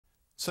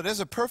So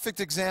there's a perfect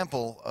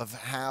example of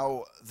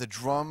how the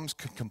drums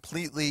can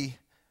completely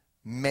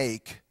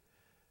make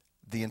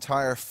the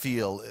entire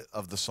feel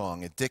of the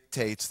song. It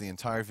dictates the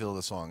entire feel of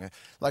the song.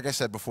 Like I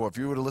said before, if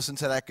you were to listen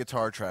to that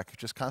guitar track,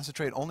 just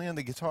concentrate only on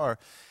the guitar,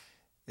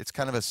 it's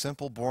kind of a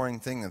simple,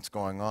 boring thing that's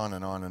going on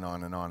and on and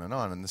on and on and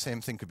on. And the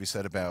same thing could be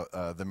said about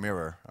The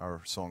Mirror,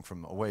 our song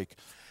from Awake.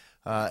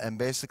 And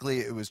basically,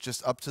 it was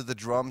just up to the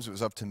drums, it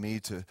was up to me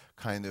to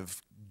kind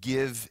of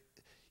give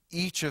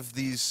each of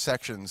these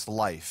sections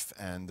life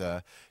and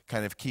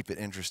kind of keep it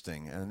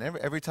interesting. And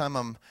every time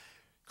I'm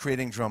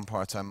creating drum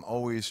parts, I'm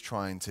always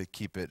trying to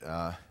keep it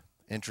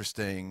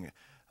interesting,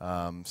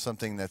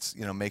 something that's,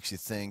 makes you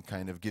think,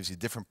 kind of gives you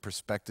different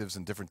perspectives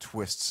and different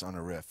twists on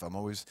a riff. I'm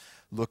always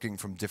looking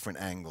from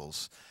different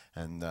angles,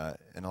 and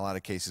in a lot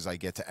of cases I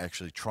get to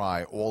actually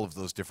try all of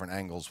those different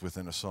angles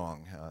within a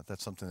song.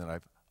 That's something that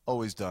I've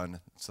always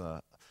done. It's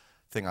a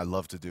thing I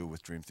love to do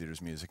with Dream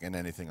Theater's music and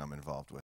anything I'm involved with.